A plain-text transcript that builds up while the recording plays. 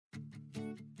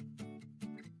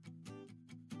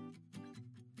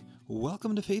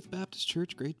Welcome to Faith Baptist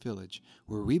Church Great Village,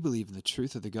 where we believe in the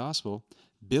truth of the gospel,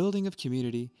 building of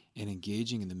community, and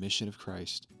engaging in the mission of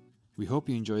Christ. We hope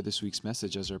you enjoy this week's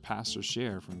message as our pastors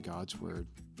share from God's Word.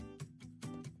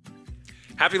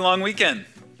 Happy long weekend.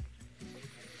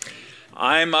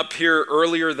 I'm up here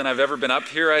earlier than I've ever been up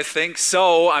here, I think,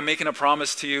 so I'm making a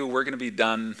promise to you we're going to be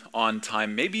done on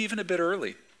time, maybe even a bit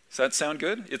early. Does that sound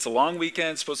good? It's a long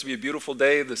weekend, it's supposed to be a beautiful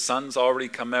day, the sun's already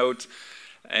come out.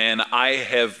 And I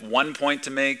have one point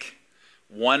to make,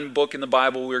 one book in the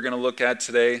Bible we're going to look at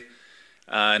today,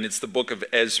 and it's the book of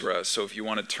Ezra. So if you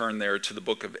want to turn there to the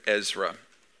book of Ezra.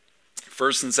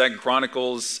 1st and 2nd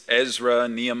Chronicles, Ezra,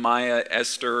 Nehemiah,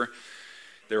 Esther,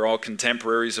 they're all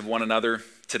contemporaries of one another.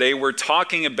 Today we're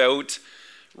talking about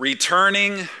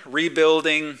returning,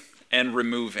 rebuilding, and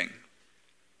removing.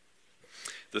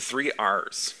 The 3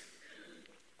 R's.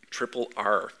 Triple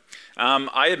R.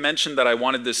 I had mentioned that I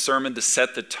wanted this sermon to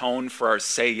set the tone for our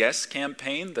Say Yes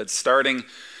campaign that's starting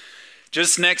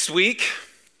just next week.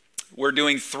 We're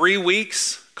doing 3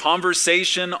 weeks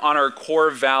conversation on our core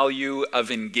value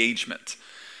of engagement.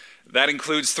 That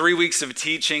includes 3 weeks of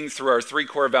teaching through our 3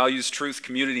 core values: truth,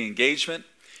 community, engagement.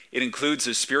 It includes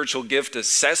a spiritual gift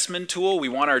assessment tool. We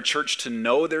want our church to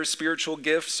know their spiritual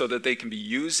gifts so that they can be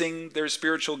using their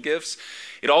spiritual gifts.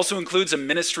 It also includes a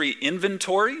ministry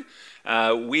inventory.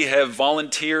 We have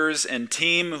volunteers and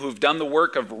team who've done the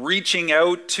work of reaching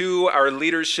out to our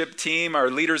leadership team, our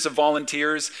leaders of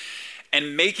volunteers,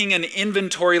 and making an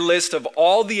inventory list of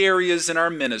all the areas in our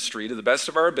ministry, to the best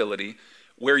of our ability,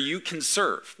 where you can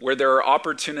serve, where there are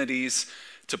opportunities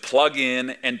to plug in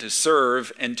and to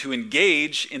serve and to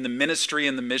engage in the ministry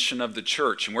and the mission of the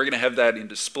church. And we're going to have that in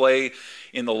display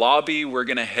in the lobby. We're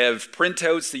going to have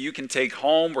printouts that you can take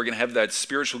home. We're going to have that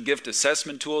spiritual gift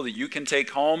assessment tool that you can take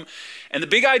home. And the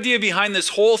big idea behind this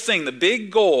whole thing, the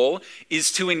big goal,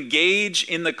 is to engage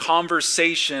in the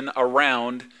conversation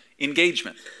around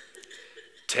engagement.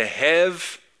 To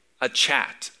have a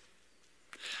chat.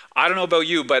 I don't know about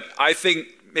you, but I think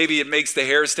maybe it makes the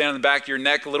hair stand on the back of your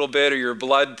neck a little bit, or your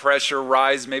blood pressure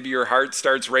rise. Maybe your heart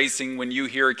starts racing when you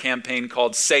hear a campaign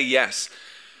called Say Yes.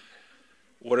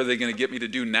 What are they going to get me to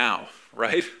do now,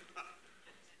 right?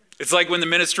 It's like when the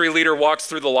ministry leader walks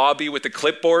through the lobby with the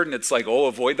clipboard and it's like, oh,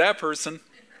 avoid that person.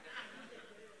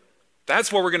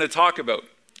 That's what we're going to talk about.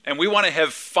 And we want to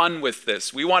have fun with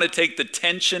this. We want to take the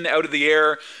tension out of the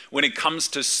air when it comes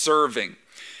to serving.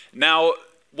 Now,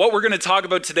 what we're going to talk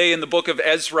about today in the book of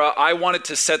Ezra, I wanted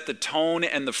to set the tone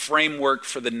and the framework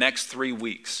for the next 3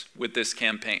 weeks with this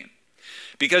campaign.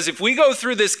 Because if we go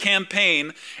through this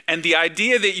campaign and the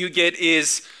idea that you get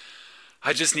is,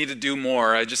 I just need to do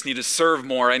more, I just need to serve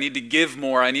more, I need to give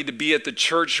more, I need to be at the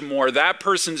church more, that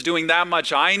person's doing that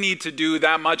much, I need to do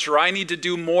that much, or I need to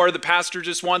do more, the pastor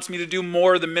just wants me to do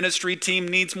more, the ministry team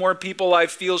needs more people, I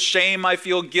feel shame, I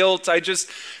feel guilt, I just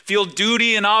feel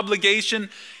duty and obligation.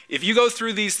 If you go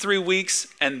through these 3 weeks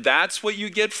and that's what you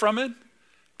get from it,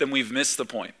 then we've missed the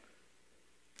point.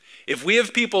 If we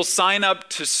have people sign up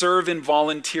to serve in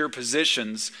volunteer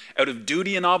positions out of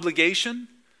duty and obligation,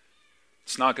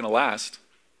 it's not going to last.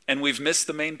 And we've missed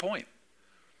the main point.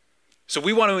 So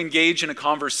we want to engage in a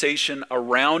conversation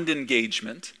around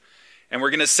engagement, and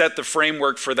we're going to set the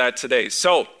framework for that today.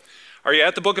 So, are you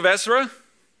at the book of Ezra?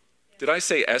 Did I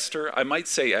say Esther? I might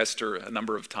say Esther a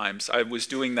number of times. I was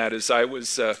doing that as I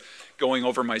was going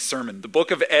over my sermon. The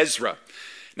book of Ezra.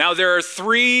 Now, there are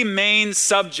 3 main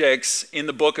subjects in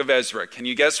the book of Ezra. Can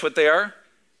you guess what they are?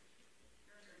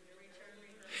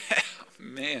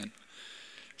 Man,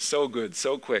 so good,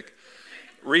 so quick.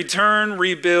 Return,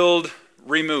 rebuild,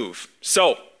 remove.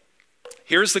 So,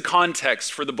 here's the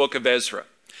context for the book of Ezra.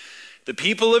 The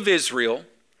people of Israel,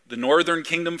 the northern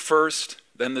kingdom first,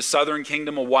 then the southern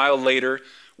kingdom a while later,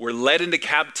 were led into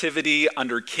captivity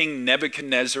under King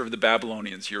Nebuchadnezzar of the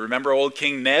Babylonians. You remember old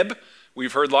King Neb?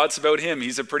 We've heard lots about him.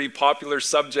 He's a pretty popular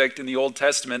subject in the Old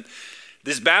Testament.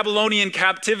 This Babylonian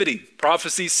captivity,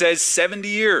 prophecy says 70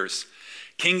 years.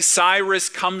 King Cyrus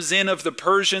comes in of the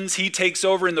Persians. He takes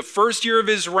over in the first year of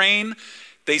his reign.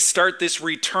 They start this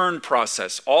return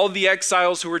process. All the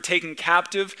exiles who were taken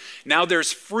captive, now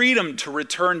there's freedom to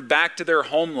return back to their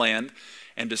homeland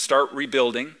and to start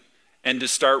rebuilding, and to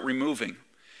start removing.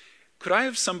 Could I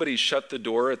have somebody shut the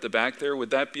door at the back there?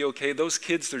 Would that be okay? Those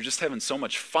kids, they're just having so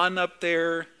much fun up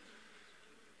there.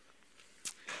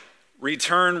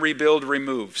 Return, rebuild,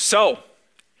 remove. So,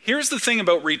 here's the thing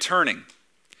about returning.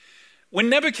 When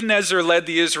Nebuchadnezzar led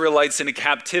the Israelites into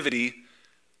captivity,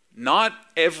 not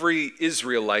every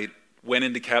Israelite went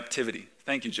into captivity.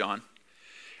 Thank you, John.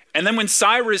 And then when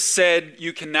Cyrus said,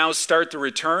 you can now start the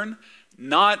return,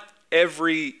 not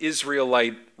every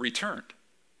Israelite returned.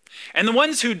 And the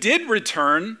ones who did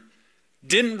return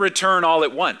didn't return all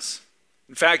at once.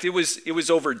 In fact, it was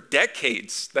over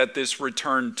decades that this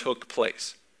return took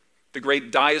place, the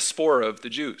great diaspora of the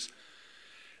Jews.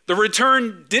 The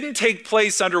return didn't take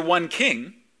place under one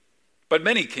king, but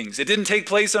many kings. It didn't take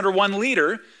place under one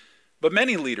leader, but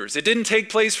many leaders. It didn't take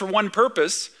place for one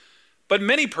purpose, but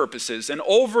many purposes. And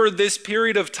over this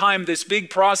period of time, this big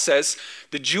process,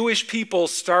 the Jewish people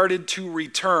started to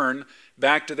return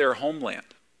back to their homeland.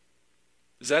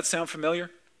 Does that sound familiar?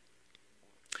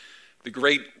 The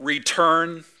great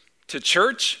return to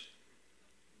church.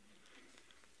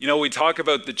 You know, we talk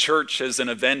about the church as an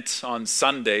event on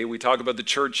Sunday. We talk about the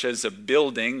church as a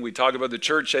building. We talk about the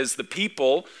church as the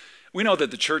people. We know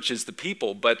that the church is the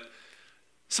people, but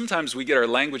sometimes we get our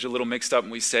language a little mixed up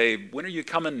and we say, when are you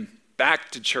coming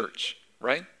back to church,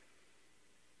 right?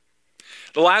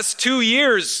 The last 2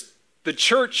 years, the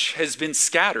church has been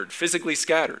scattered, physically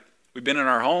scattered. We've been in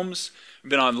our homes. We've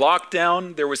been on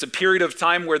lockdown. There was a period of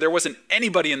time where there wasn't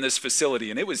anybody in this facility,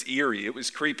 and it was eerie. It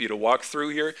was creepy to walk through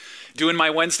here. Doing my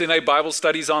Wednesday night Bible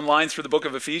studies online through the book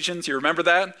of Ephesians. You remember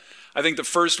that? I think the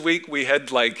first week we had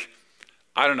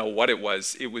I don't know what it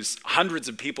was. It was hundreds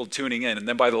of people tuning in, and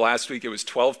then by the last week it was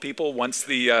 12 people. Once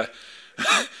the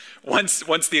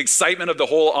once the excitement of the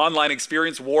whole online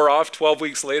experience wore off 12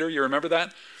 weeks later, you remember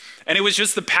that? And it was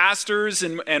just the pastors,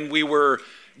 and we were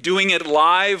doing it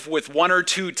live with 1 or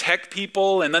 2 tech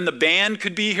people, and then the band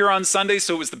could be here on Sunday,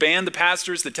 so it was the band, the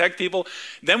pastors, the tech people.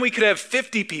 Then we could have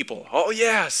 50 people. Oh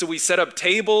yeah, so we set up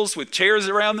tables with chairs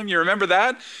around them. You remember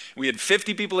that? We had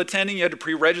 50 people attending. You had to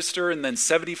pre-register, and then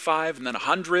 75, and then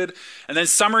 100. And then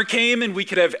summer came, and we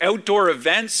could have outdoor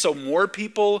events, so more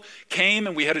people came,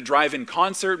 and we had a drive-in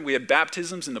concert, and we had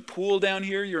baptisms in the pool down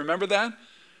here. You remember that?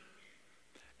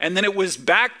 And then it was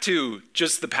back to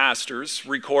just the pastors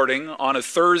recording on a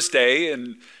Thursday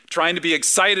and trying to be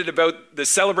excited about the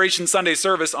Celebration Sunday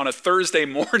service on a Thursday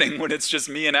morning when it's just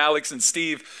me and Alex and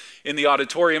Steve in the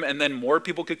auditorium, and then more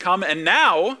people could come. And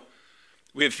now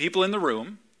we have people in the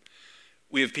room.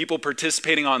 We have people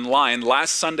participating online.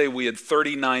 Last Sunday we had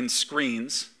 39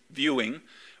 screens viewing,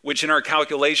 which in our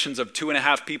calculations of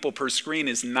 2.5 people per screen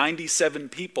is 97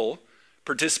 people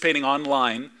participating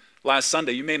online last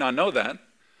Sunday. You may not know that.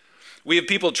 We have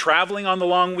people traveling on the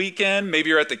long weekend.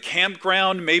 Maybe you're at the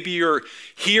campground. Maybe you're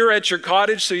here at your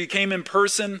cottage, so you came in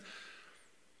person.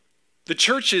 The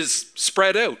church is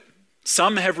spread out.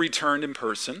 Some have returned in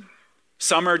person.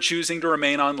 Some are choosing to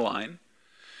remain online.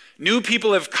 New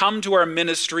people have come to our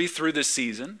ministry through this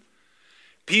season.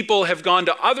 People have gone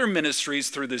to other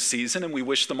ministries through this season, and we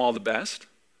wish them all the best.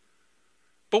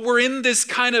 But we're in this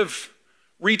kind of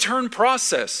return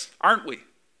process, aren't we?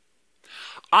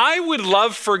 I would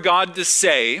love for God to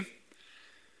say,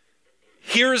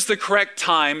 here's the correct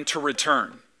time to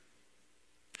return.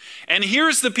 And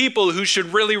here's the people who should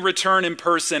really return in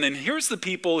person, and here's the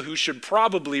people who should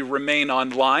probably remain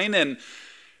online. And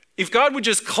if God would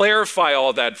just clarify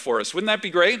all that for us, wouldn't that be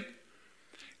great?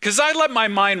 Because I let my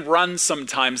mind run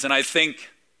sometimes, and I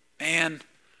think, man,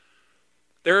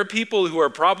 there are people who are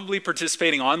probably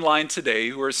participating online today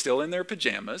who are still in their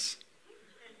pajamas,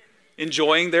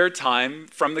 enjoying their time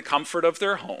from the comfort of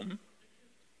their home.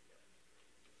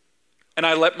 And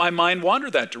I let my mind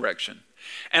wander that direction.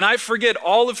 And I forget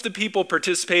all of the people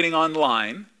participating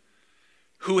online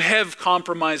who have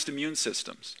compromised immune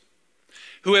systems,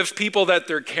 who have people that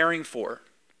they're caring for,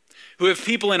 who have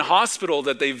people in hospital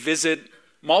that they visit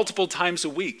multiple times a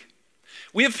week.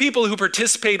 We have people who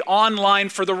participate online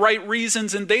for the right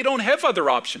reasons, and they don't have other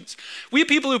options. We have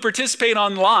people who participate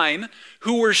online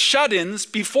who were shut-ins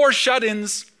before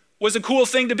shut-ins was a cool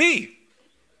thing to be.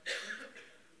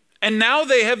 And now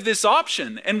they have this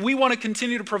option, and we want to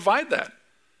continue to provide that.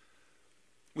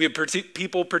 We have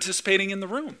people participating in the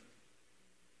room.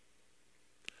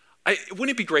 Wouldn't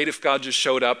it be great if God just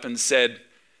showed up and said,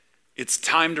 it's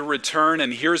time to return,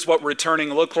 and here's what returning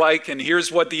looked like, and here's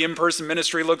what the in-person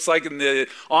ministry looks like, and the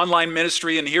online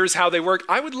ministry, and here's how they work.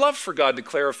 I would love for God to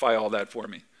clarify all that for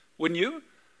me. Wouldn't you?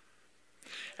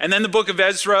 And then the book of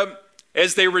Ezra,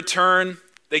 as they return,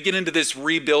 they get into this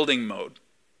rebuilding mode.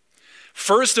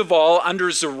 First of all,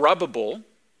 under Zerubbabel,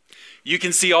 you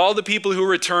can see all the people who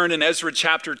returned in Ezra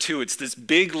chapter 2. It's this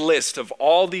big list of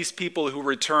all these people who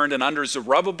returned, and under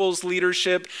Zerubbabel's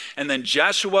leadership, and then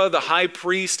Joshua, the high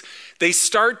priest, they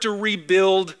start to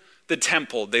rebuild the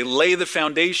temple. They lay the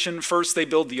foundation. First, they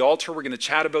build the altar. We're going to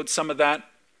chat about some of that.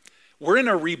 We're in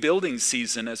a rebuilding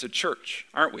season as a church,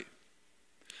 aren't we?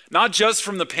 Not just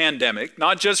from the pandemic,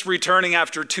 not just returning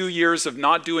after 2 years of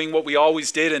not doing what we always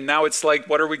did, and now it's like,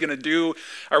 what are we going to do?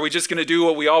 Are we just going to do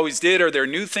what we always did? Are there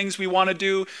new things we want to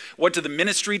do? What do the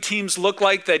ministry teams look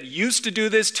like that used to do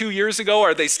this 2 years ago?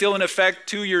 Are they still in effect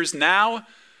 2 years now?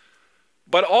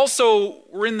 But also,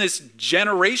 we're in this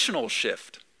generational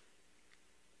shift.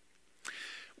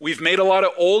 We've made a lot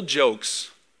of old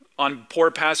jokes on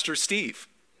poor Pastor Steve.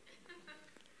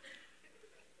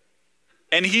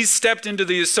 And he's stepped into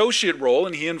the associate role,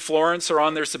 and he and Florence are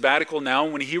on their sabbatical now.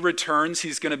 And when he returns,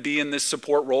 he's going to be in this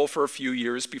support role for a few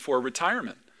years before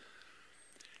retirement.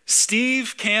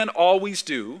 Steve can't always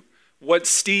do what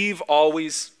Steve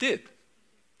always did.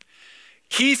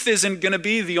 Keith isn't going to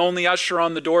be the only usher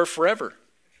on the door forever.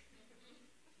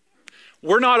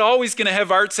 We're not always going to have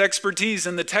arts expertise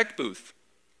in the tech booth.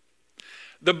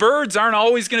 The Birds aren't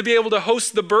always going to be able to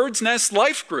host the Bird's Nest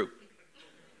Life Group.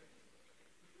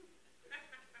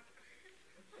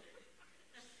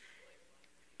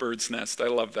 Bird's Nest, I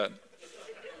love that.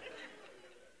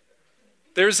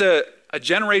 There's a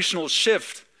generational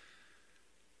shift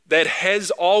that has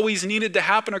always needed to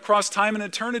happen across time and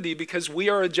eternity because we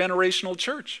are a generational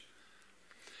church.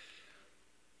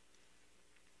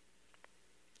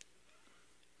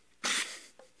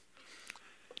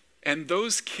 And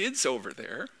those kids over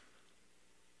there,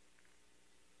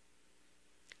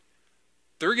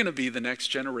 they're going to be the next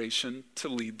generation to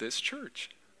lead this church.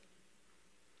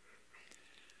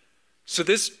 So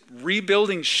this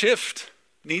rebuilding shift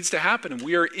needs to happen, and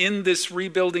we are in this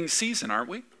rebuilding season, aren't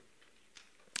we?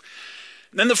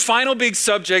 And then the final big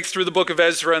subject through the book of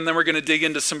Ezra, and then we're going to dig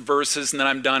into some verses, and then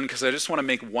I'm done because I just want to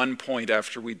make one point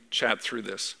after we chat through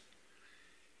this,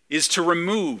 is to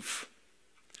remove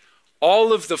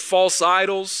all of the false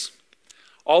idols,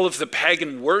 all of the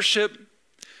pagan worship.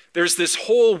 There's this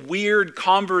whole weird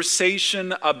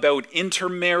conversation about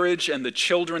intermarriage and the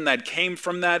children that came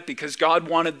from that because God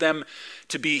wanted them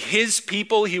to be his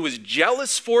people. He was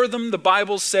jealous for them, the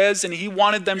Bible says, and he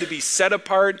wanted them to be set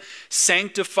apart,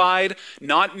 sanctified,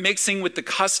 not mixing with the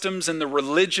customs and the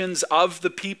religions of the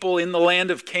people in the land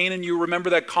of Canaan. You remember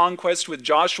that conquest with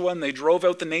Joshua and they drove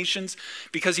out the nations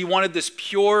because he wanted this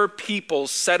pure people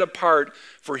set apart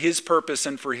for his purpose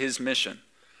and for his mission.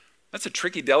 That's a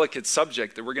tricky, delicate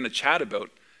subject that we're going to chat about.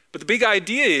 But the big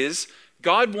idea is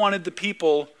God wanted the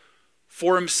people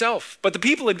for himself. But the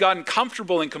people had gotten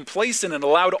comfortable and complacent and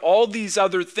allowed all these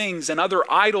other things and other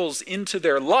idols into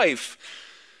their life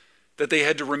that they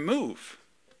had to remove.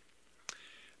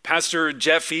 Pastor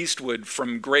Jeff Eastwood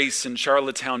from Grace in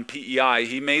Charlottetown, PEI,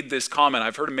 he made this comment.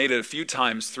 I've heard him made it a few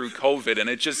times through COVID, and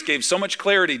it just gave so much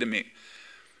clarity to me.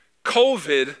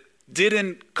 COVID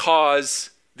didn't cause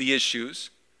the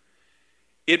issues.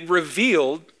 It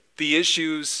revealed the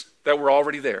issues that were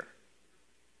already there.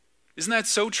 Isn't that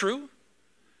so true?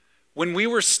 When we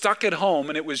were stuck at home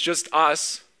and it was just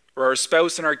us or our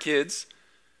spouse and our kids,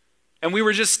 and we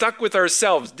were just stuck with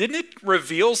ourselves, didn't it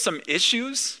reveal some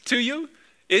issues to you?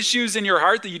 Issues in your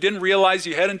heart that you didn't realize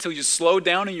you had until you slowed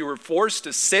down and you were forced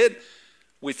to sit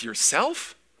with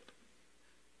yourself?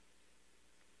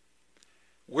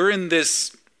 We're in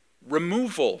this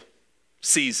removal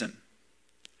season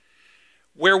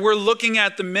where we're looking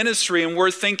at the ministry and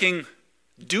we're thinking,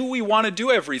 do we want to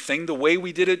do everything the way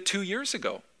we did it 2 years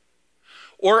ago?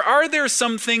 Or are there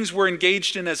some things we're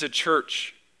engaged in as a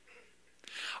church?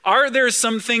 Are there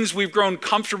some things we've grown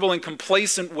comfortable and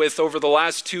complacent with over the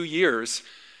last 2 years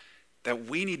that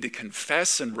we need to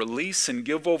confess and release and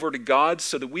give over to God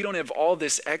so that we don't have all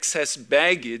this excess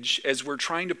baggage as we're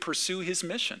trying to pursue his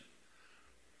mission?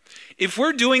 If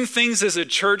we're doing things as a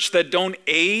church that don't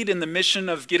aid in the mission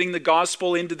of getting the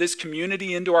gospel into this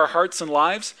community, into our hearts and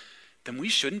lives, then we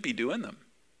shouldn't be doing them.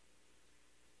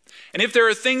 And if there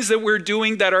are things that we're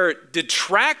doing that are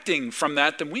detracting from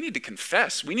that, then we need to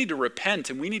confess, we need to repent,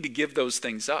 and we need to give those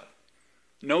things up.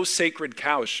 No sacred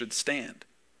cows should stand.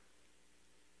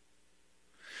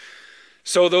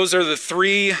 So those are the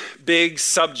three big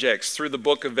subjects through the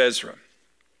book of Ezra.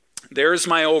 There's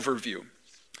my overview.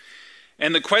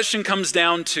 And the question comes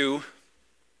down to,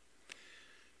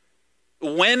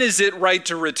 when is it right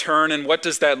to return, and what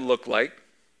does that look like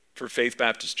for Faith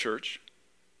Baptist Church?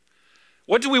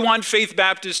 What do we want Faith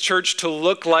Baptist Church to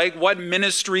look like? What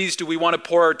ministries do we want to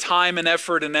pour our time and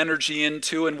effort and energy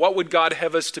into? And what would God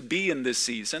have us to be in this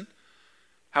season?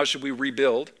 How should we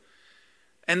rebuild?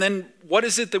 And then what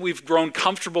is it that we've grown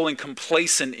comfortable and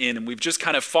complacent in, and we've just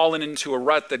kind of fallen into a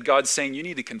rut that God's saying you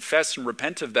need to confess and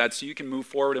repent of that so you can move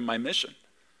forward in my mission?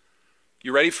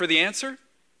 You ready for the answer?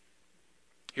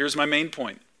 Here's my main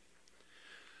point.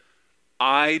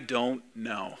 I don't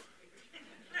know.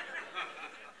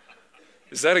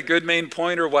 Is that a good main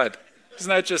point or what? Isn't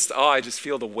that just, I just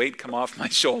feel the weight come off my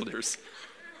shoulders?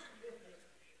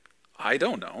 I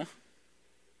don't know.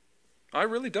 I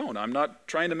really don't. I'm not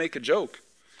trying to make a joke.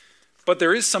 But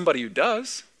there is somebody who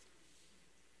does.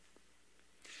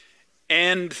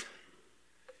 And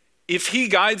if he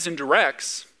guides and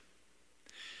directs,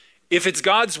 if it's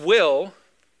God's will,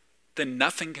 then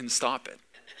nothing can stop it.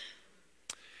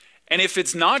 And if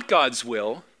it's not God's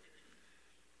will,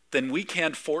 then we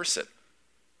can't force it.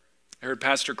 I heard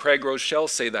Pastor Craig Rochelle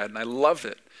say that, and I love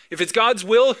it. If it's God's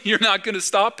will, you're not going to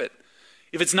stop it.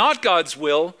 If it's not God's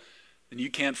will, then you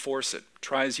can't force it.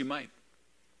 Try as you might.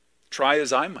 Try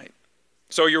as I might.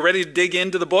 So you're ready to dig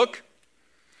into the book?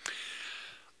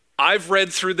 I've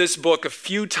read through this book a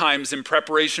few times in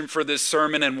preparation for this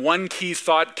sermon, and one key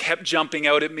thought kept jumping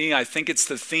out at me. I think it's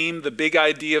the theme, the big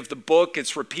idea of the book.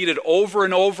 It's repeated over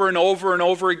and over and over and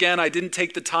over again. I didn't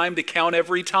take the time to count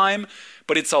every time,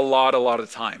 but it's a lot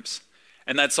of times.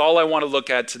 And that's all I want to look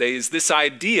at today is this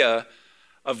idea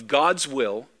of God's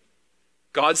will,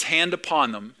 God's hand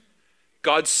upon them,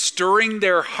 God stirring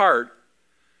their heart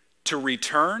to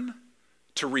return,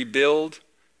 to rebuild,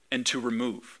 and to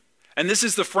remove. And this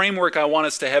is the framework I want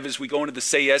us to have as we go into the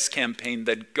Say Yes campaign,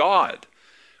 that God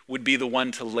would be the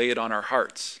one to lay it on our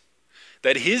hearts,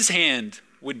 that his hand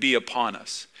would be upon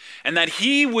us, and that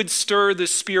he would stir the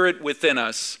spirit within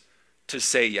us to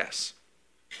say yes.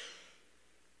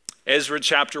 Ezra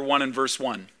chapter 1 and verse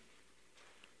 1.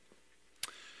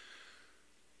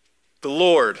 The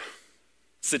Lord,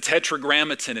 it's the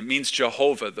tetragrammaton. It means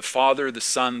Jehovah, the Father, the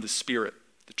Son, the Spirit,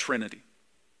 the Trinity.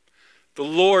 The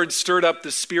Lord stirred up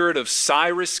the spirit of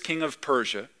Cyrus, king of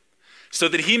Persia, so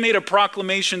that he made a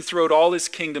proclamation throughout all his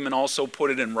kingdom and also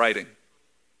put it in writing.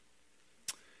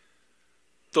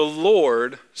 The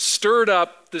Lord stirred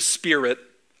up the spirit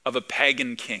of a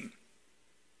pagan king.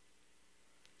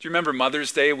 Do you remember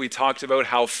Mother's Day? We talked about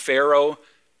how Pharaoh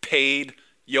paid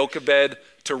Jochebed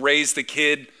to raise the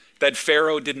kid that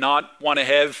Pharaoh did not want to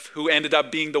have, who ended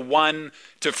up being the one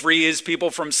to free his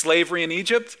people from slavery in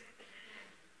Egypt.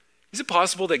 Is it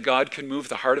possible that God could move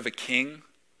the heart of a king,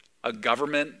 a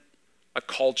government, a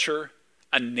culture,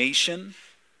 a nation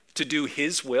to do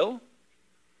his will?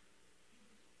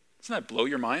 Doesn't that blow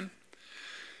your mind?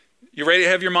 You ready to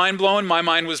have your mind blown? My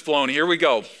mind was blown. Here we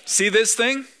go. See this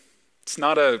thing? It's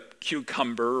not a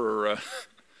cucumber or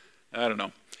I don't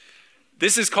know.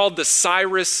 This is called the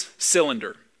Cyrus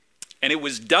Cylinder. And it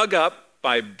was dug up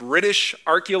by British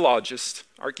archaeologists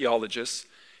in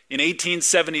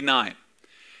 1879.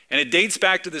 And it dates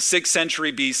back to the 6th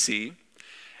century BC.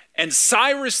 And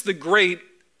Cyrus the Great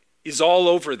is all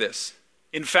over this.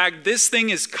 In fact, this thing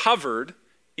is covered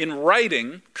in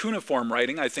writing, cuneiform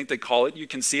writing, I think they call it. You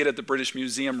can see it at the British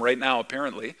Museum right now,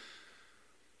 apparently,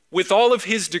 with all of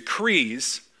his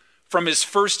decrees from his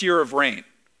first year of reign.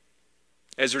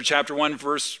 Ezra chapter 1,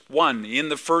 verse 1, in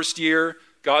the first year,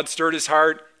 God stirred his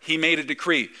heart, he made a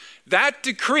decree. That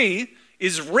decree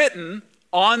is written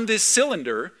on this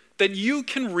cylinder that you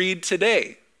can read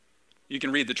today. You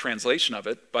can read the translation of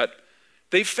it, but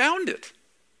they found it.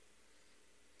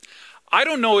 I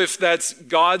don't know if that's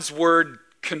God's word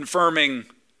confirming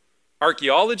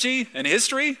archaeology and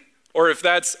history, or if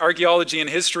that's archaeology and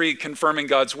history confirming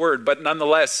God's word, but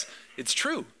nonetheless, it's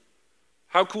true.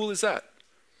 How cool is that?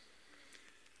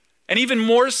 And even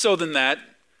more so than that,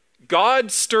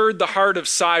 God stirred the heart of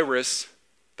Cyrus.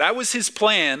 That was his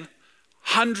plan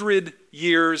 100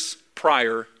 years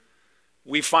prior.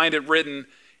 We find it written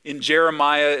in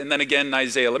Jeremiah and then again in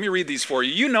Isaiah. Let me read these for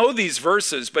you. You know these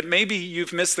verses, but maybe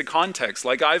you've missed the context,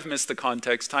 like I've missed the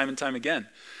context time and time again.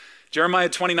 Jeremiah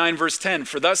 29 verse 10,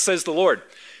 for thus says the Lord,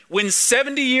 when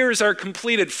 70 years are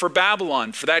completed for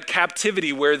Babylon, for that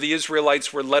captivity where the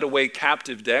Israelites were led away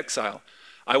captive to exile,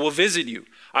 I will visit you.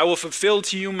 I will fulfill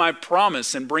to you my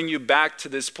promise and bring you back to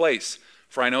this place.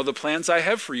 For I know the plans I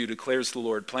have for you, declares the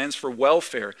Lord, plans for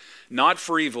welfare, not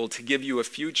for evil, to give you a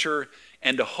future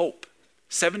and a hope.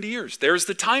 70 years. There's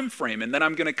the time frame. And then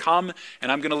I'm going to come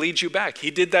and I'm going to lead you back.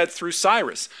 He did that through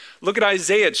Cyrus. Look at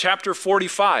Isaiah chapter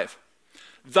 45.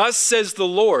 Thus says the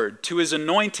Lord to his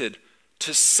anointed,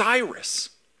 to Cyrus.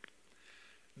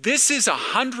 This is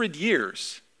 100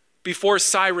 years before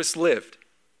Cyrus lived.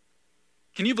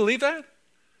 Can you believe that?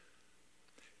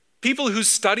 People who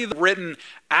study the written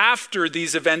after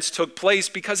these events took place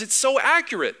because it's so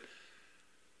accurate.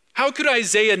 How could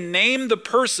Isaiah name the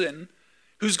person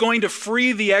who's going to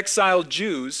free the exiled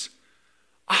Jews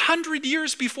 100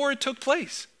 years before it took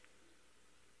place?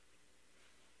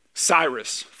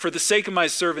 Cyrus, for the sake of my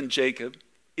servant Jacob,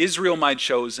 Israel my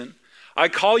chosen, I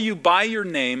call you by your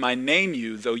name, I name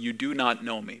you, though you do not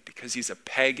know me, because he's a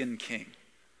pagan king.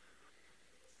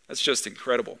 That's just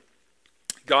incredible.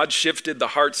 God shifted the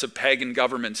hearts of pagan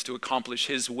governments to accomplish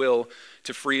his will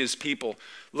to free his people.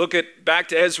 Look back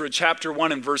to Ezra chapter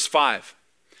 1 and verse 5.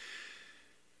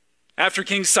 After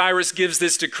King Cyrus gives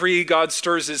this decree, God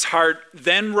stirs his heart.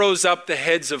 Then rose up the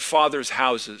heads of fathers'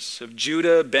 houses, of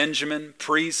Judah, Benjamin,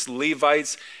 priests,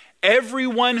 Levites,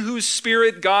 everyone whose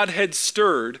spirit God had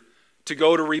stirred to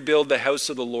go to rebuild the house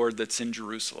of the Lord that's in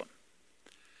Jerusalem.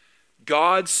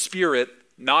 God's spirit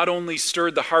not only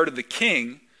stirred the heart of the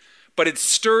king, but it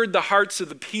stirred the hearts of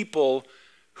the people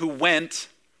who went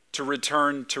to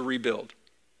return to rebuild.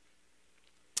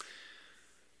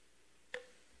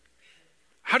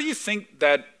 How do you think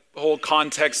that whole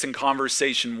context and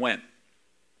conversation went?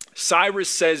 Cyrus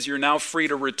says you're now free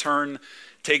to return,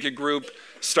 take a group,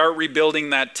 start rebuilding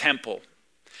that temple.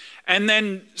 And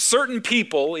then certain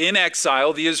people in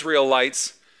exile, the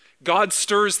Israelites, God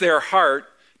stirs their heart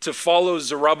to follow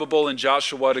Zerubbabel and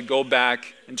Joshua to go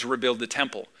back and to rebuild the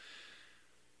temple.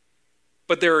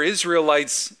 But there are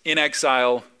Israelites in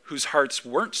exile whose hearts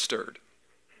weren't stirred,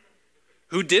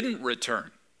 who didn't return.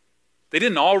 They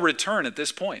didn't all return at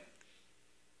this point.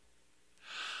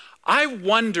 I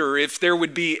wonder if there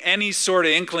would be any sort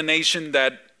of inclination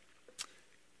that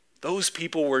those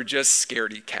people were just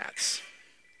scaredy cats.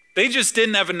 They just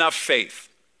didn't have enough faith.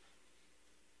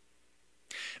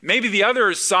 Maybe the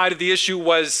other side of the issue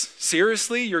was,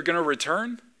 seriously, you're going to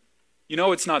return? You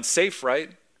know it's not safe, right?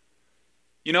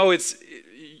 You know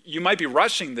you might be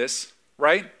rushing this,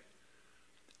 right?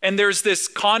 And there's this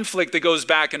conflict that goes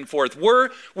back and forth. Were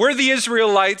the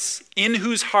Israelites in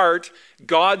whose heart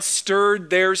God stirred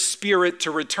their spirit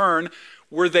to return,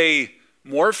 were they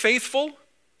more faithful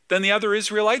than the other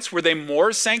Israelites? Were they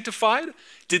more sanctified?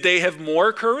 Did they have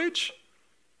more courage?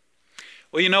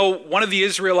 Well, you know, one of the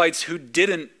Israelites who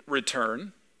didn't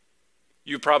return,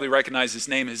 you probably recognize his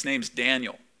name. His name's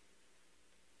Daniel.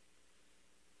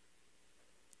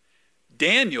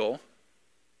 Daniel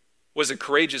was a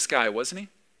courageous guy, wasn't he?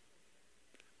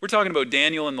 We're talking about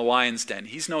Daniel in the lion's den.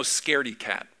 He's no scaredy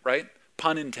cat, right?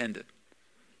 Pun intended.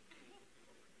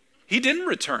 He didn't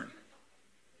return.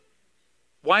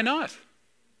 Why not?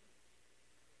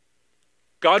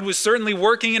 God was certainly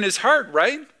working in his heart,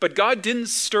 right? But God didn't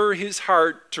stir his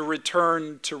heart to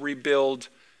return to rebuild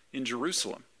in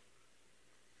Jerusalem.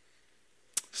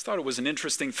 I just thought it was an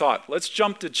interesting thought. Let's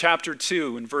jump to chapter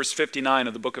 2 and verse 59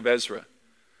 of the book of Ezra.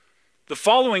 The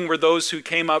following were those who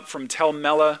came up from Tel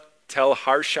Melah, Tel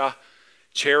Harsha,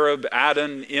 Cherub,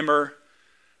 Adon, Immer.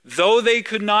 Though they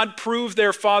could not prove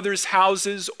their fathers'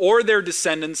 houses or their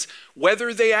descendants,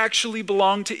 whether they actually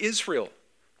belonged to Israel.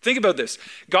 Think about this.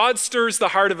 God stirs the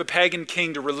heart of a pagan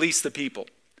king to release the people.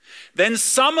 Then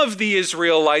some of the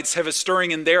Israelites have a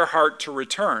stirring in their heart to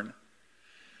return.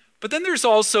 But then there's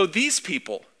also these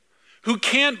people who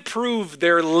can't prove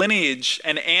their lineage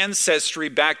and ancestry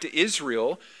back to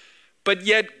Israel, but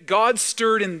yet God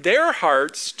stirred in their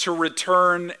hearts to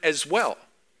return as well.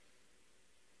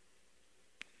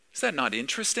 Is that not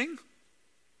interesting?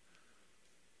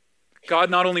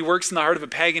 God not only works in the heart of a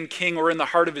pagan king or in the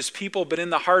heart of his people, but in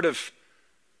the heart of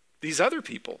these other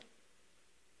people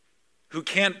who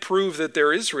can't prove that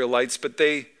they're Israelites, but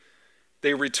they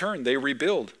return, they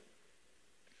rebuild.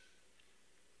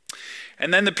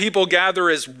 And then the people gather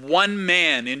as one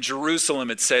man in Jerusalem,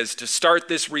 it says, to start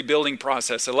this rebuilding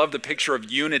process. I love the picture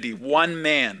of unity, one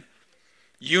man.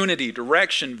 Unity,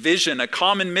 direction, vision, a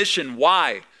common mission.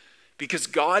 Why? Because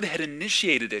God had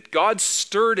initiated it. God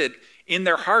stirred it in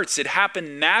their hearts. It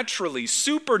happened naturally,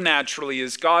 supernaturally,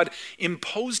 as God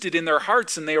imposed it in their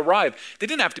hearts and they arrived. They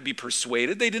didn't have to be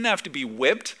persuaded. They didn't have to be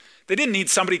whipped. They didn't need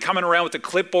somebody coming around with a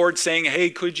clipboard saying, hey,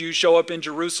 could you show up in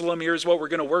Jerusalem? Here's what we're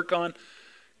going to work on.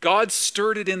 God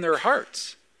stirred it in their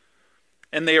hearts.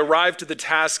 And they arrived to the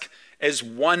task as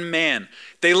one man.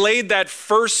 They laid that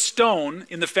first stone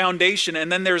in the foundation,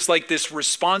 and then there's like this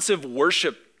responsive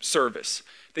worship service.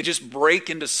 They just break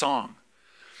into song.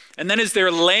 And then as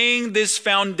they're laying this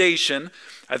foundation,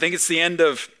 I think it's the end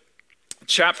of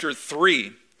chapter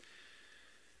 3,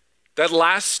 that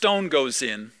last stone goes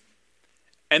in,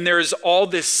 and there's all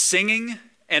this singing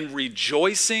and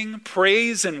rejoicing,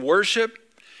 praise and worship.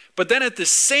 But then at the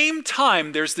same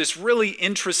time, there's this really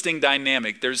interesting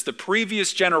dynamic. There's the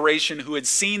previous generation who had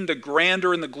seen the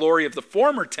grandeur and the glory of the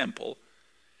former temple.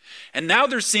 And now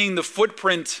they're seeing the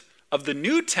footprint of the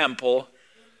new temple.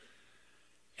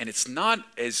 And it's not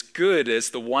as good as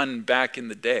the one back in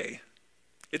the day.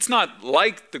 It's not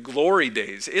like the glory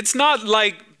days. It's not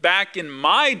like back in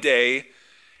my day.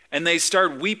 And they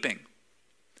start weeping.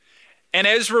 And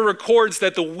Ezra records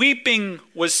that the weeping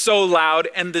was so loud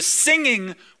and the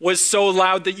singing was so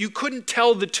loud that you couldn't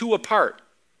tell the two apart.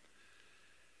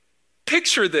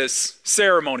 picture this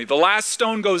ceremony. The last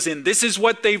stone goes in. This is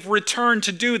what they've returned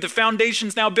to do. The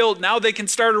foundation's now built. Now they can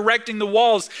start erecting the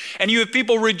walls. And you have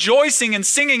people rejoicing and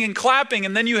singing and clapping.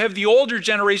 And then you have the older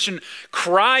generation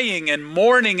crying and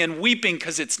mourning and weeping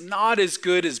because it's not as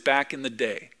good as back in the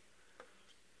day.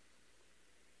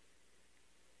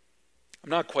 I'm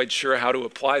not quite sure how to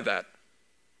apply that.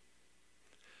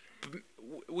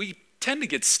 We tend to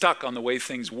get stuck on the way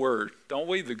things were, don't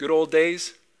we? The good old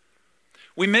days.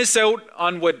 We miss out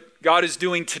on what God is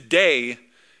doing today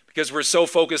because we're so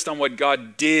focused on what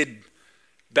God did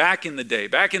back in the day,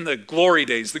 back in the glory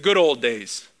days, the good old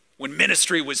days, when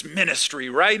ministry was ministry,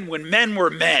 right? And when men were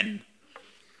men.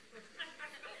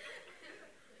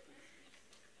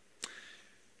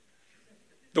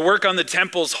 The work on the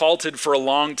temple's halted for a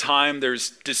long time.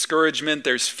 There's discouragement,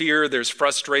 there's fear, there's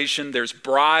frustration, there's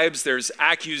bribes, there's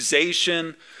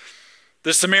accusation.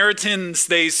 The Samaritans,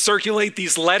 they circulate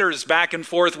these letters back and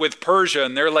forth with Persia,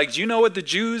 and they're like, do you know what the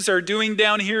Jews are doing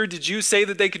down here? Did you say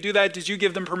that they could do that? Did you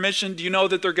give them permission? Do you know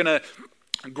that they're going to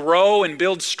grow and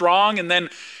build strong, and then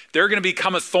they're going to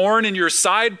become a thorn in your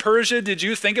side, Persia? Did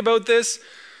you think about this?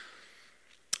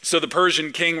 So the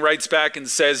Persian king writes back and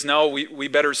says, no, we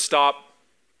better stop.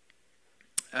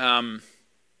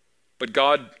 But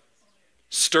God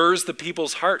stirs the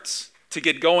people's hearts to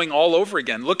get going all over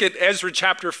again. Look at Ezra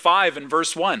chapter 5 and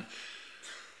verse 1.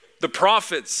 The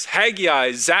prophets,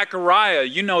 Haggai, Zechariah,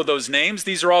 you know those names.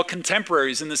 These are all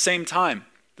contemporaries in the same time.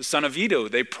 The son of Iddo,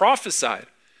 they prophesied.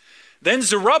 Then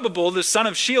Zerubbabel, the son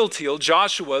of Shealtiel,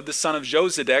 Joshua, the son of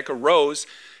Josedek, arose,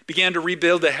 began to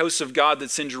rebuild the house of God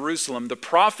that's in Jerusalem. The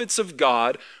prophets of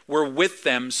God were with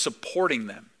them, supporting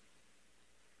them.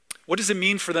 What does it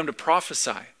mean for them to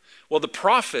prophesy? Well, the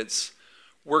prophets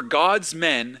were God's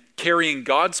men carrying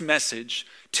God's message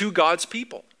to God's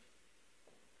people.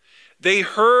 They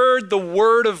heard the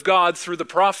word of God through the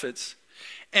prophets,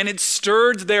 and it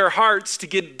stirred their hearts to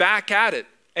get back at it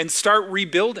and start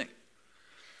rebuilding.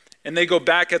 And they go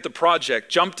back at the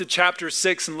project. Jump to chapter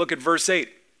 6 and look at verse 8.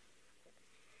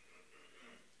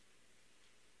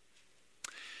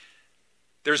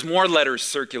 There's more letters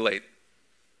circulate.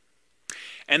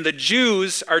 And the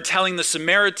Jews are telling the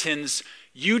Samaritans,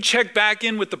 you check back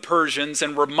in with the Persians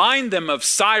and remind them of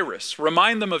Cyrus.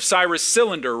 Remind them of Cyrus'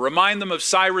 cylinder. Remind them of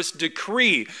Cyrus'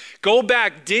 decree. Go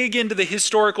back, dig into the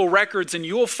historical records, and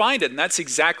you will find it. And that's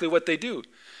exactly what they do.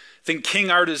 I think King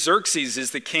Artaxerxes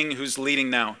is the king who's leading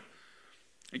now.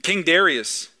 King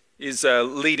Darius is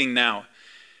leading now.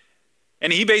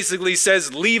 And he basically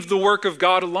says, leave the work of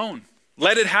God alone.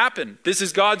 Let it happen. This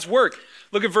is God's work.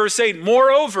 Look at verse 8.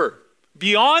 Moreover,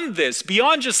 beyond this,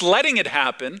 beyond just letting it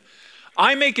happen,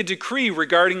 I make a decree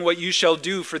regarding what you shall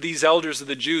do for these elders of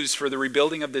the Jews for the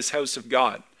rebuilding of this house of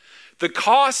God. The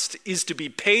cost is to be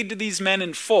paid to these men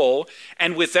in full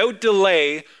and without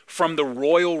delay from the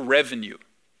royal revenue.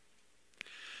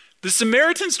 The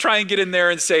Samaritans try and get in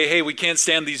there and say, hey, we can't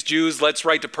stand these Jews. Let's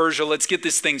write to Persia. Let's get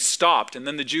this thing stopped. And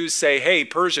then the Jews say, hey,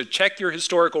 Persia, check your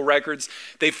historical records.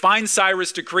 They find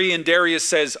Cyrus' decree, and Darius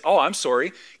says, oh, I'm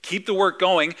sorry. Keep the work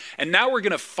going. And now we're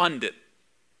going to fund it.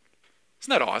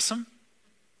 Isn't that awesome?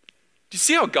 Do you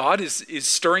see how God is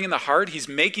stirring in the heart? He's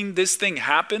making this thing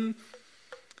happen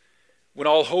when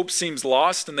all hope seems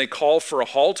lost and they call for a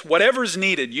halt. Whatever's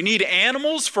needed. You need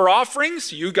animals for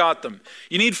offerings? You got them.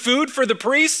 You need food for the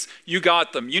priests? You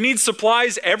got them. You need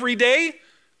supplies every day?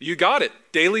 You got it.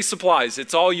 Daily supplies.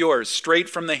 It's all yours, straight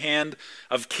from the hand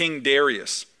of King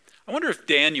Darius. I wonder if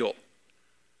Daniel,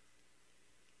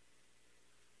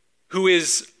 who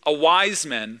is a wise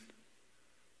man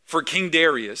for King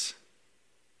Darius,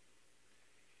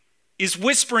 is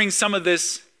whispering some of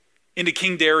this into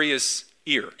King Darius'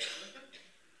 ear.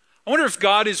 I wonder if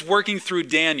God is working through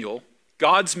Daniel,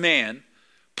 God's man,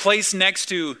 placed next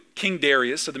to King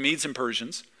Darius of the Medes and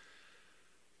Persians,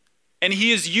 and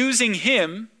he is using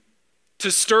him to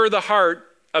stir the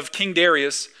heart of King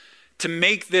Darius to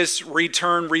make this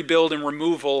return, rebuild, and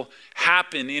removal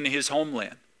happen in his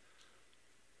homeland.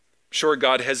 I'm sure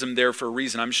God has him there for a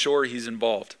reason. I'm sure he's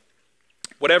involved.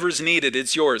 Whatever's needed,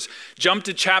 it's yours. Jump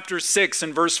to chapter 6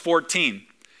 and verse 14.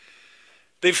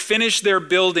 They've finished their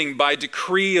building by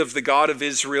decree of the God of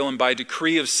Israel and by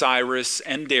decree of Cyrus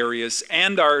and Darius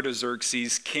and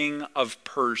Artaxerxes, king of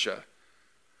Persia.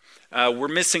 We're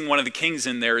missing one of the kings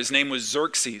in there. His name was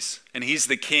Xerxes, and he's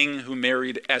the king who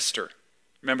married Esther.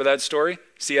 Remember that story?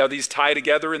 See how these tie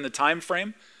together in the time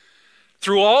frame?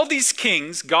 Through all these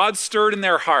kings, God stirred in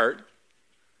their heart,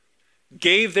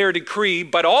 gave their decree,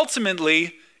 but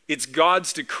ultimately it's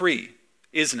God's decree,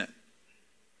 isn't it?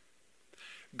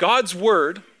 God's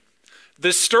word,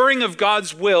 the stirring of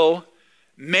God's will,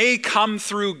 may come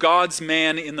through God's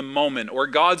man in the moment or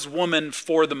God's woman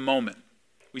for the moment.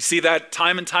 We see that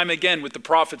time and time again with the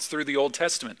prophets through the Old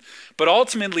Testament. But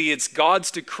ultimately, it's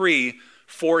God's decree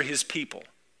for his people.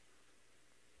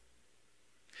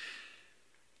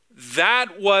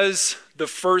 That was the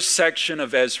first section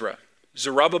of Ezra.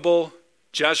 Zerubbabel,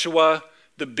 Joshua,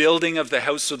 the building of the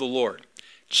house of the Lord.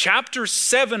 Chapter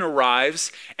 7 arrives,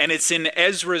 and it's in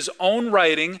Ezra's own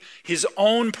writing, his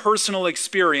own personal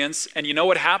experience. And you know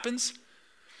what happens?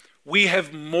 We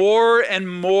have more and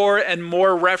more and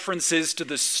more references to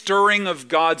the stirring of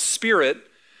God's Spirit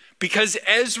because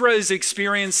Ezra is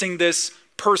experiencing this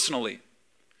personally.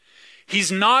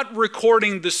 He's not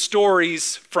recording the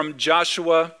stories from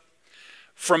Joshua,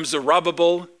 from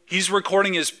Zerubbabel. He's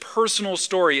recording his personal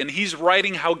story, and he's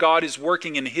writing how God is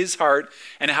working in his heart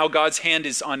and how God's hand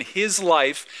is on his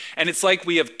life. And it's like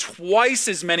we have twice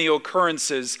as many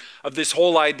occurrences of this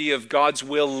whole idea of God's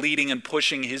will leading and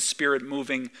pushing, his Spirit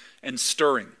moving and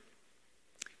stirring.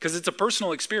 Because it's a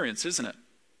personal experience, isn't it?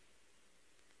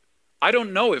 I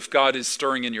don't know if God is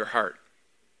stirring in your heart.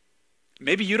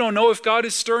 Maybe you don't know if God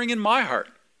is stirring in my heart.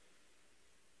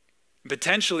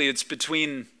 Potentially it's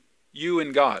between you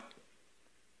and God.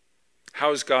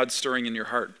 How is God stirring in your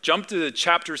heart? Jump to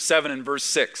chapter 7 and verse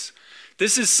 6.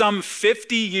 This is some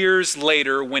 50 years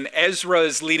later when Ezra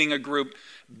is leading a group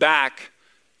back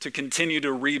to continue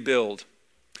to rebuild.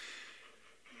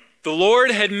 The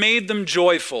Lord had made them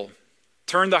joyful,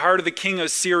 turned the heart of the king of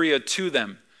Syria to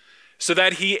them, so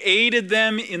that he aided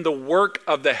them in the work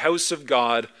of the house of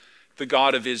God, the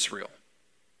God of Israel.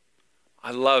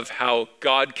 I love how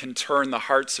God can turn the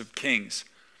hearts of kings.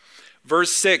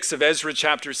 Verse 6 of Ezra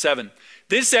chapter 7.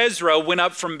 This Ezra went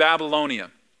up from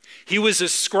Babylonia. He was a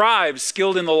scribe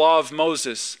skilled in the law of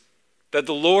Moses that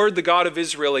the Lord, the God of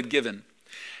Israel, had given.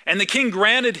 And the king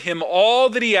granted him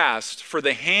all that he asked, for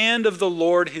the hand of the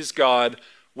Lord his God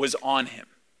was on him.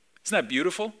 Isn't that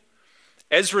beautiful?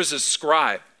 Ezra's a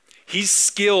scribe. He's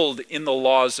skilled in the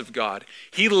laws of God.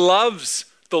 He loves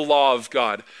the law of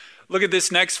God. Look at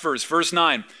this next verse, verse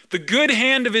 9. The good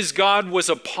hand of his God was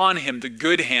upon him. The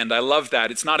good hand, I love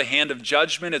that. It's not a hand of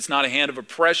judgment. It's not a hand of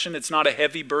oppression. It's not a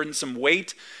heavy, burdensome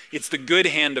weight. It's the good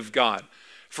hand of God.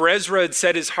 For Ezra had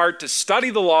set his heart to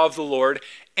study the law of the Lord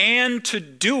and to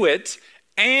do it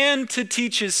and to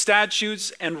teach his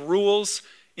statutes and rules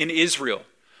in Israel.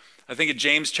 I think of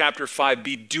James chapter 5,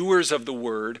 be doers of the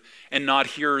word and not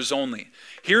hearers only.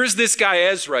 Here's this guy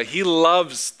Ezra. He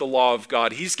loves the law of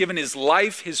God. He's given his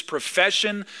life, his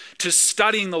profession to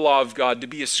studying the law of God, to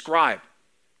be a scribe.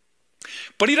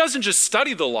 But he doesn't just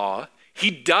study the law, he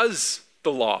does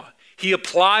the law. He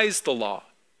applies the law.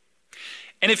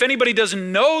 And if anybody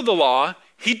doesn't know the law,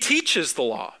 he teaches the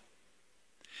law.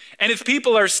 And if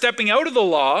people are stepping out of the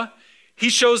law, he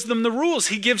shows them the rules.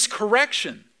 He gives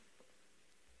correction.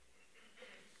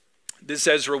 This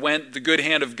Ezra went, the good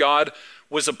hand of God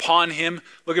was upon him.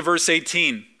 Look at verse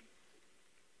 18.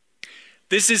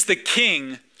 This is the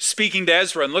king speaking to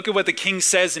Ezra, and look at what the king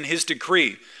says in his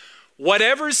decree.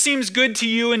 Whatever seems good to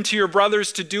you and to your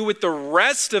brothers to do with the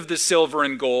rest of the silver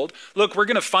and gold, look, we're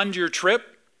going to fund your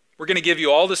trip. We're going to give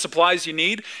you all the supplies you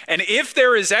need. And if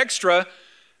there is extra,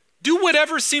 do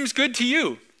whatever seems good to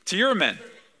you, to your men.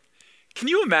 Can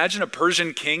you imagine a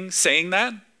Persian king saying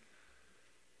that?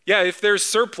 Yeah, if there's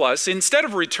surplus, instead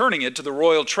of returning it to the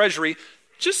royal treasury,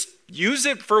 just use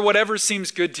it for whatever seems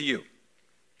good to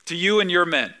you and your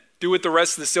men. Do with the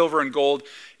rest of the silver and gold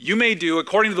you may do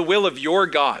according to the will of your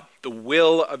God, the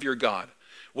will of your God.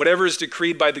 Whatever is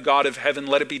decreed by the God of heaven,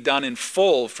 let it be done in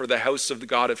full for the house of the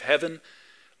God of heaven,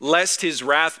 lest his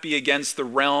wrath be against the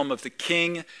realm of the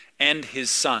king and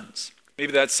his sons.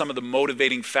 Maybe that's some of the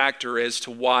motivating factor as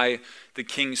to why the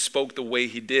king spoke the way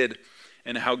he did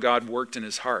and how God worked in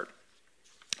his heart.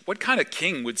 What kind of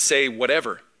king would say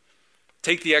whatever?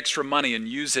 Take the extra money and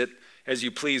use it as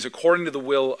you please, according to the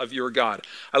will of your God.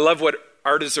 I love what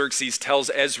Artaxerxes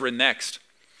tells Ezra next.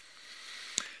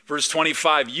 Verse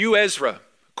 25, you Ezra,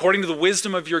 according to the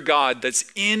wisdom of your God that's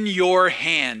in your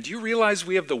hand. Do you realize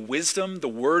we have the wisdom, the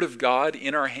word of God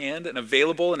in our hand and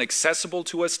available and accessible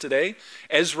to us today?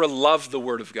 Ezra loved the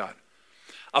word of God.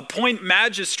 Appoint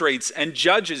magistrates and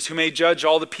judges who may judge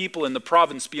all the people in the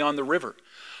province beyond the river.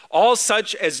 All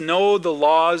such as know the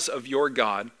laws of your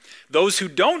God. Those who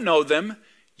don't know them,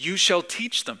 you shall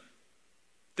teach them.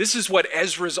 This is what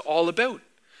Ezra's all about.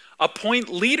 Appoint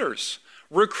leaders,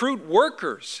 recruit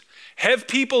workers, have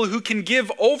people who can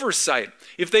give oversight.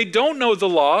 If they don't know the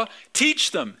law,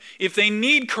 teach them. If they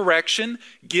need correction,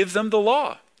 give them the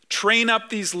law. Train up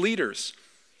these leaders.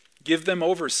 Give them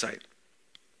oversight.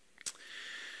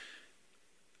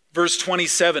 Verse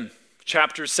 27,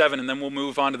 chapter 7, and then we'll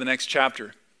move on to the next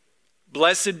chapter.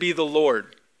 Blessed be the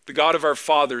Lord, the God of our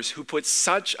fathers, who put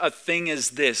such a thing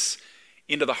as this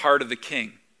into the heart of the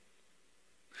king.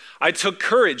 I took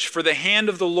courage, for the hand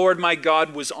of the Lord my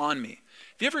God was on me.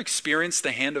 Have you ever experienced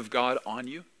the hand of God on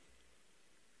you?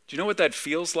 Do you know what that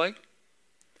feels like?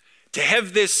 To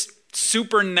have this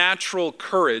supernatural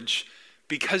courage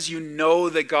because you know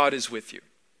that God is with you.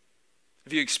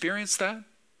 Have you experienced that?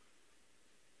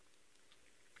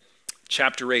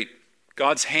 Chapter 8,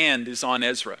 God's hand is on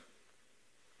Ezra.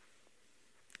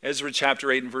 Ezra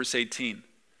chapter 8 and verse 18.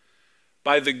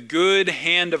 By the good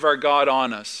hand of our God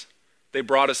on us, they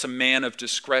brought us a man of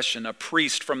discretion, a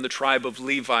priest from the tribe of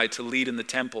Levi to lead in the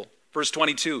temple. Verse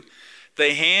 22,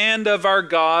 the hand of our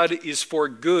God is for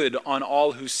good on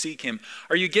all who seek him.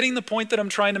 Are you getting the point that I'm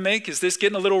trying to make? Is this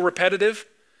getting a little repetitive?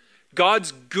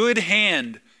 God's good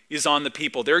hand is on the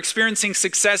people. They're experiencing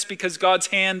success because God's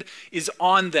hand is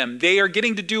on them. They are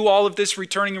getting to do all of this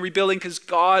returning and rebuilding because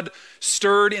God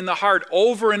stirred in the heart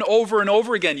over and over and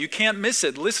over again. You can't miss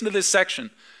it. Listen to this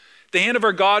section. The hand of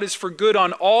our God is for good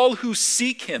on all who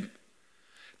seek him.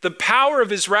 The power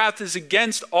of his wrath is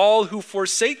against all who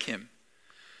forsake him.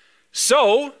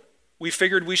 So we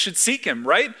figured we should seek him,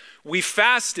 right? We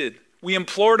fasted. We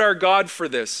implored our God for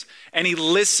this, and he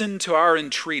listened to our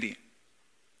entreaty.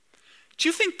 Do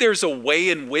you think there's a way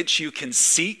in which you can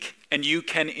seek and you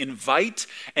can invite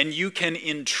and you can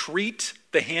entreat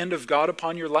the hand of God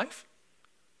upon your life?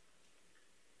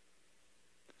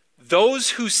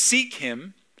 Those who seek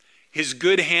him, his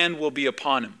good hand will be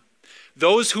upon him.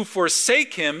 Those who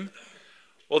forsake him,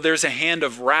 well, there's a hand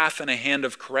of wrath and a hand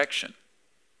of correction.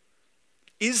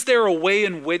 Is there a way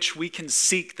in which we can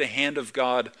seek the hand of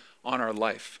God on our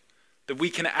life? That we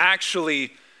can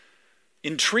actually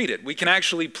entreat it. We can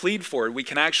actually plead for it. We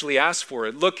can actually ask for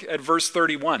it. Look at verse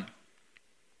 31.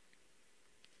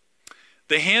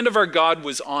 The hand of our God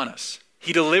was on us.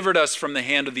 He delivered us from the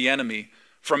hand of the enemy,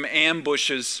 from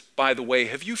ambushes by the way.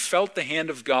 Have you felt the hand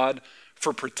of God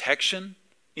for protection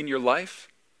in your life?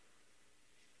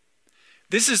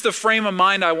 This is the frame of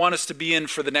mind I want us to be in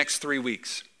for the next 3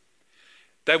 weeks.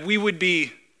 That we would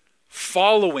be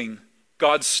following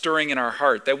God's stirring in our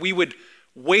heart. That we would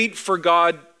wait for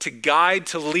God to guide,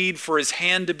 to lead, for his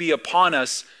hand to be upon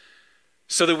us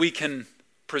so that we can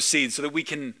proceed, so that we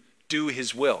can do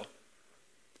his will.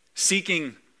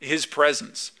 Seeking his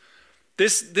presence.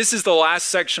 This is the last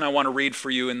section I want to read for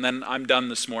you, and then I'm done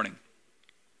this morning.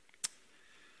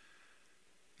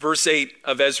 Verse 8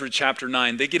 of Ezra chapter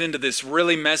 9, they get into this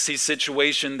really messy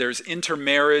situation. There's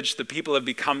intermarriage. The people have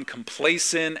become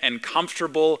complacent and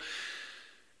comfortable.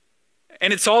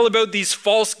 And it's all about these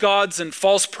false gods and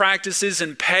false practices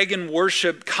and pagan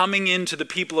worship coming into the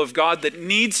people of God that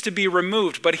needs to be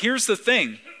removed. But here's the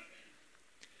thing.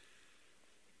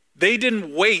 They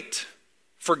didn't wait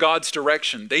for God's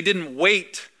direction. They didn't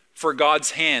wait for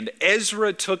God's hand.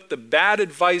 Ezra took the bad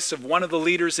advice of one of the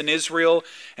leaders in Israel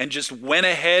and just went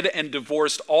ahead and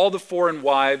divorced all the foreign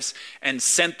wives and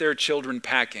sent their children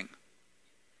packing.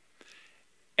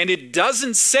 And it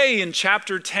doesn't say in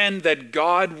chapter 10 that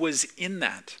God was in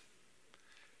that.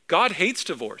 God hates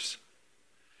divorce.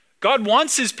 God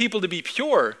wants his people to be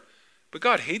pure, but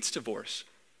God hates divorce.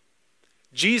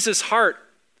 Jesus' heart,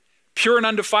 pure and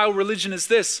undefiled religion is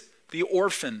this: the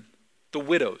orphan, the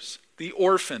widows. The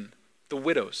orphan, the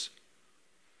widows.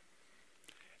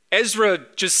 Ezra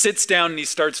just sits down and he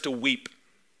starts to weep.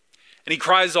 And he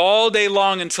cries all day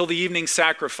long until the evening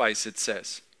sacrifice, it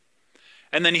says.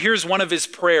 And then here's one of his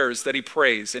prayers that he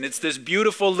prays. And it's this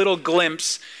beautiful little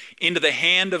glimpse into the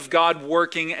hand of God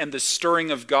working and the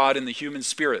stirring of God in the human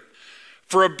spirit.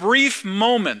 For a brief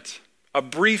moment, a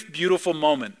brief, beautiful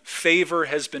moment, favor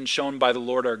has been shown by the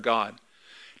Lord our God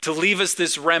to leave us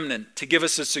this remnant, to give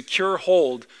us a secure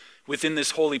hold within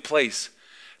this holy place,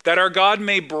 that our God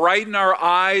may brighten our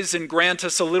eyes and grant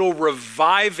us a little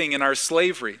reviving in our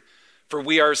slavery, for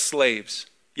we are slaves.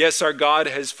 Yes, our God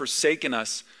has forsaken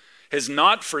us, has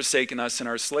not forsaken us in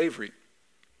our slavery,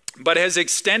 but has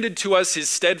extended to us his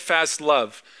steadfast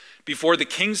love before the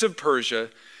kings of Persia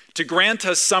to grant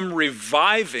us some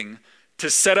reviving to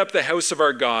set up the house of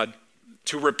our God,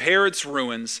 to repair its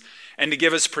ruins, and to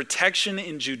give us protection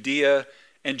in Judea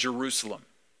and Jerusalem.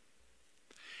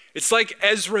 It's like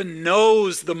Ezra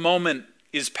knows the moment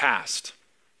is past.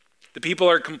 The people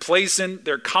are complacent,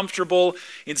 they're comfortable.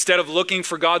 Instead of looking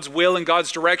for God's will and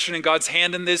God's direction and God's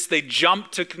hand in this, they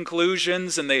jump to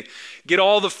conclusions and they get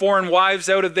all the foreign wives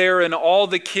out of there and all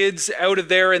the kids out of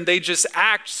there, and they just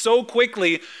act so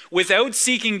quickly without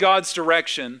seeking God's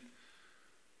direction.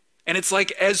 And it's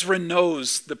like Ezra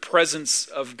knows the presence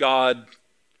of God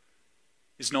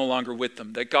is no longer with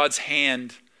them, that God's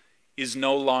hand is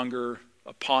no longer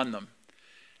upon them.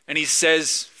 And he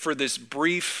says, for this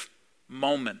brief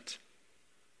moment,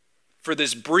 for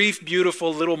this brief,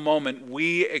 beautiful little moment,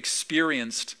 we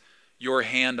experienced your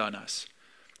hand on us.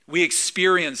 We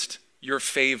experienced your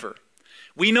favor.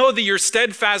 We know that your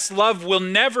steadfast love will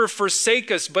never forsake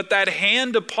us, but that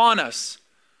hand upon us,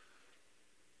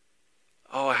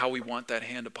 oh, how we want that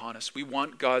hand upon us. We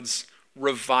want God's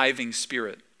reviving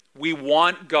spirit. We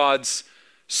want God's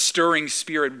stirring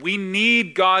spirit. We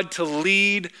need God to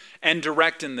lead and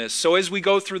direct in this. So as we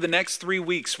go through the next 3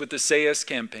 weeks with the Say Yes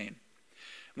campaign,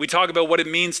 we talk about what it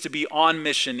means to be on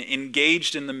mission,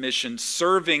 engaged in the mission,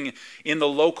 serving in the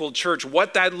local church,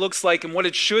 what that looks like and what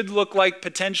it should look like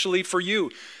potentially for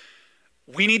you.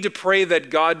 We need to pray that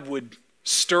God would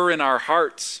stir in our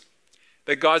hearts,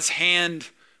 that God's hand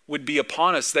would be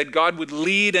upon us, that God would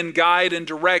lead and guide and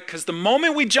direct. Because the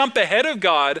moment we jump ahead of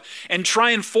God and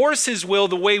try and force his will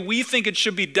the way we think it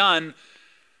should be done,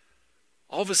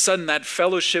 all of a sudden that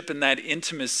fellowship and that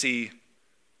intimacy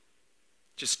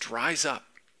just dries up.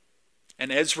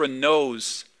 And Ezra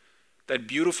knows that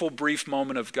beautiful brief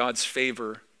moment of God's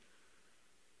favor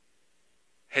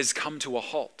has come to a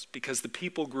halt because the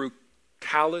people grew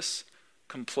callous,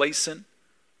 complacent,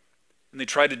 and they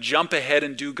tried to jump ahead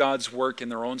and do God's work in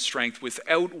their own strength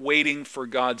without waiting for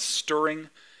God's stirring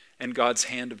and God's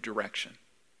hand of direction.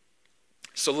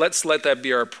 So let's let that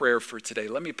be our prayer for today.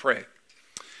 Let me pray.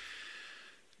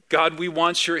 God, we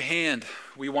want your hand.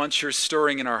 We want your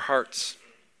stirring in our hearts.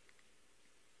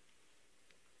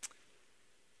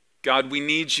 God, we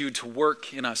need you to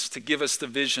work in us, to give us the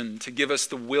vision, to give us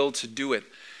the will to do it.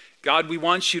 God, we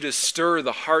want you to stir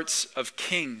the hearts of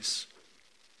kings.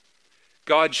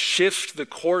 God, shift the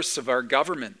course of our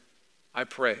government, I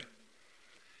pray.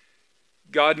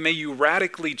 God, may you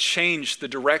radically change the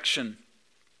direction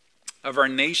of our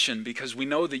nation, because we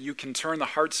know that you can turn the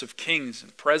hearts of kings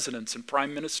and presidents and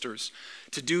prime ministers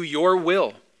to do your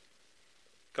will.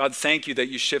 God, thank you that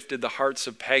you shifted the hearts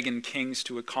of pagan kings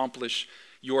to accomplish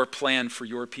your plan for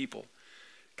your people.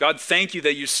 God, thank you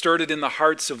that you stirred it in the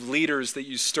hearts of leaders, that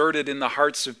you stirred it in the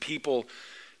hearts of people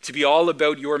to be all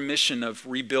about your mission of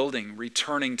rebuilding,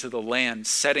 returning to the land,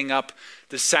 setting up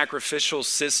the sacrificial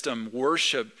system,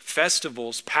 worship,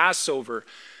 festivals, Passover,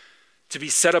 to be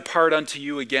set apart unto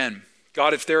you again.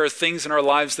 God, if there are things in our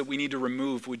lives that we need to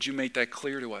remove, would you make that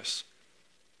clear to us?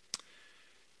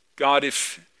 God,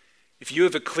 if you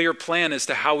have a clear plan as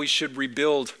to how we should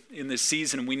rebuild in this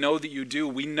season, we know that you do.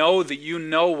 We know that you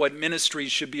know what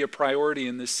ministries should be a priority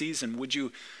in this season. Would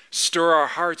you stir our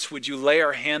hearts? Would you lay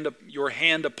your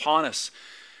hand upon us,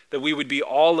 that we would be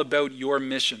all about your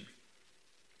mission,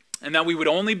 and that we would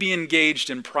only be engaged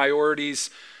in priorities,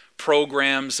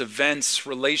 programs, events,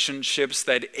 relationships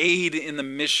that aid in the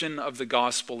mission of the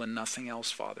gospel and nothing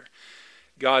else, Father.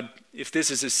 God, if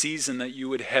this is a season that you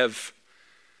would have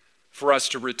for us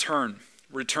to return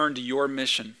to your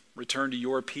mission, return to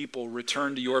your people,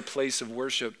 return to your place of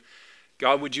worship,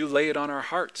 God, would you lay it on our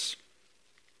hearts?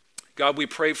 God, we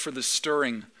pray for the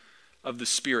stirring of the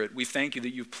Spirit. We thank you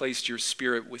that you've placed your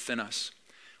Spirit within us.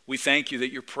 We thank you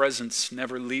that your presence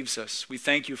never leaves us. We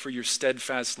thank you for your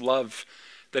steadfast love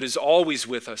that is always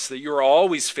with us, that you're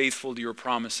always faithful to your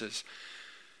promises.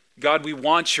 God, we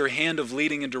want your hand of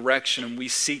leading and direction, and we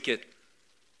seek it.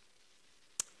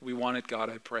 We want it, God,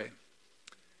 I pray.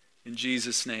 In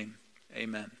Jesus' name,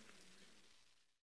 amen.